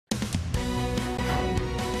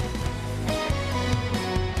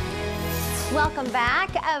Welcome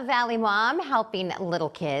back. A Valley Mom helping little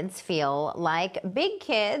kids feel like big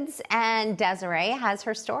kids, and Desiree has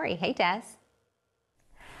her story. Hey, Des.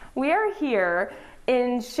 We are here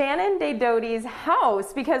in Shannon Day Doty's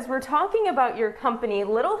house because we're talking about your company,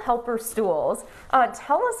 Little Helper Stools.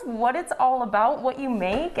 Tell us what it's all about, what you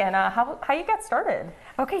make, and how you got started.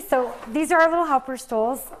 Okay, so these are our Little Helper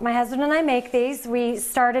Stools. My husband and I make these. We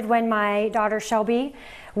started when my daughter Shelby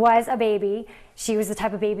was a baby. She was the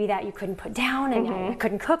type of baby that you couldn't put down, and I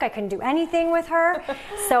couldn't cook. I couldn't do anything with her.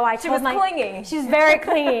 So I told She was clingy. She was very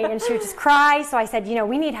clingy, and she would just cry. So I said, you know,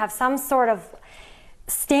 we need to have some sort of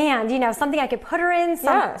stand, you know, something I could put her in,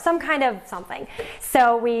 some kind of something.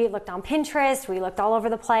 So we looked on Pinterest, we looked all over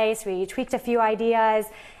the place, we tweaked a few ideas,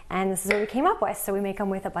 and this is what we came up with. So we make them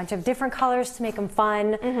with a bunch of different colors to make them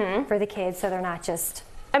fun for the kids, so they're not just...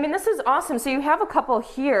 I mean, this is awesome. So you have a couple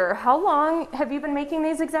here. How long have you been making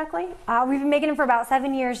these exactly? We've been making them for about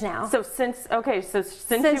 7 years now. So since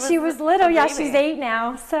she was little, yeah, she's 8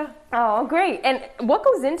 now. So. Oh, great. And what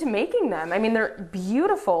goes into making them? I mean, they're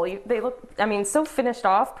beautiful. They look, I mean, so finished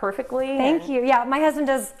off perfectly. Thank you. Yeah, my husband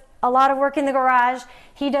does a lot of work in the garage.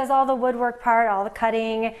 He does all the woodwork part, all the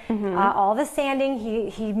cutting, all the sanding.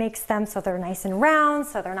 He makes them so they're nice and round,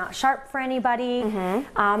 so they're not sharp for anybody.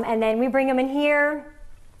 And then we bring them in here.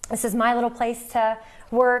 This is my little place to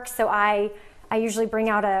work, so I usually bring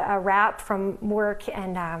out a wrap from work,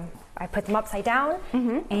 and I put them upside down,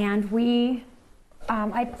 and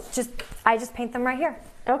I just paint them right here.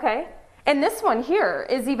 Okay. And this one here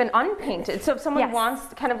is even unpainted. So if someone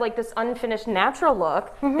wants kind of like this unfinished natural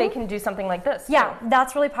look, they can do something like this. Yeah,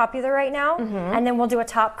 that's really popular right now. And then we'll do a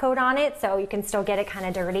top coat on it, so you can still get it kind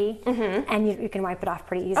of dirty, and you can wipe it off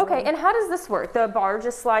pretty easily. Okay, and how does this work? The bar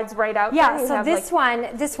just slides right out? Yeah, so this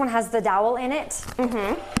one has the dowel in it,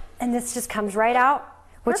 and this just comes right out.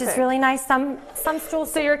 Which is really nice. Some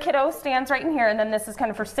stools. So your kiddo stands right in here, and then this is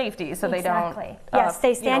kind of for safety, so they don't. Yes,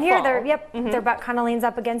 they stand here. Their butt kind of leans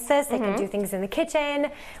up against this. They can do things in the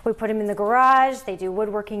kitchen. We put them in the garage. They do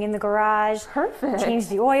woodworking in the garage. Perfect. Change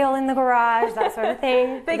the oil in the garage, that sort of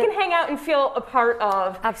thing. They can hang out and feel a part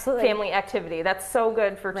of family activity. That's so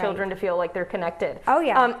good for children to feel like they're connected. Oh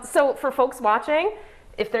yeah. So for folks watching,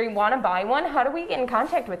 if they want to buy one, how do we get in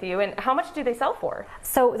contact with you, and how much do they sell for?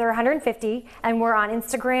 So they're $150, and we're on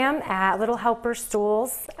Instagram at Little Helper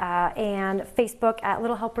Stools and Facebook at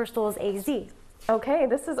Little Helper Stools AZ. Okay,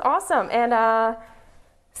 this is awesome, and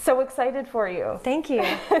so excited for you. Thank you.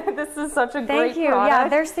 This is such a great Thank you. product. Yeah,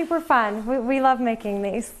 they're super fun. We love making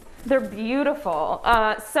these. They're beautiful.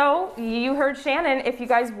 So you heard Shannon. If you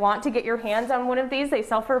guys want to get your hands on one of these, they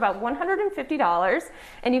sell for about $150,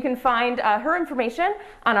 and you can find her information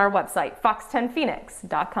on our website,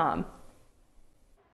 fox10phoenix.com.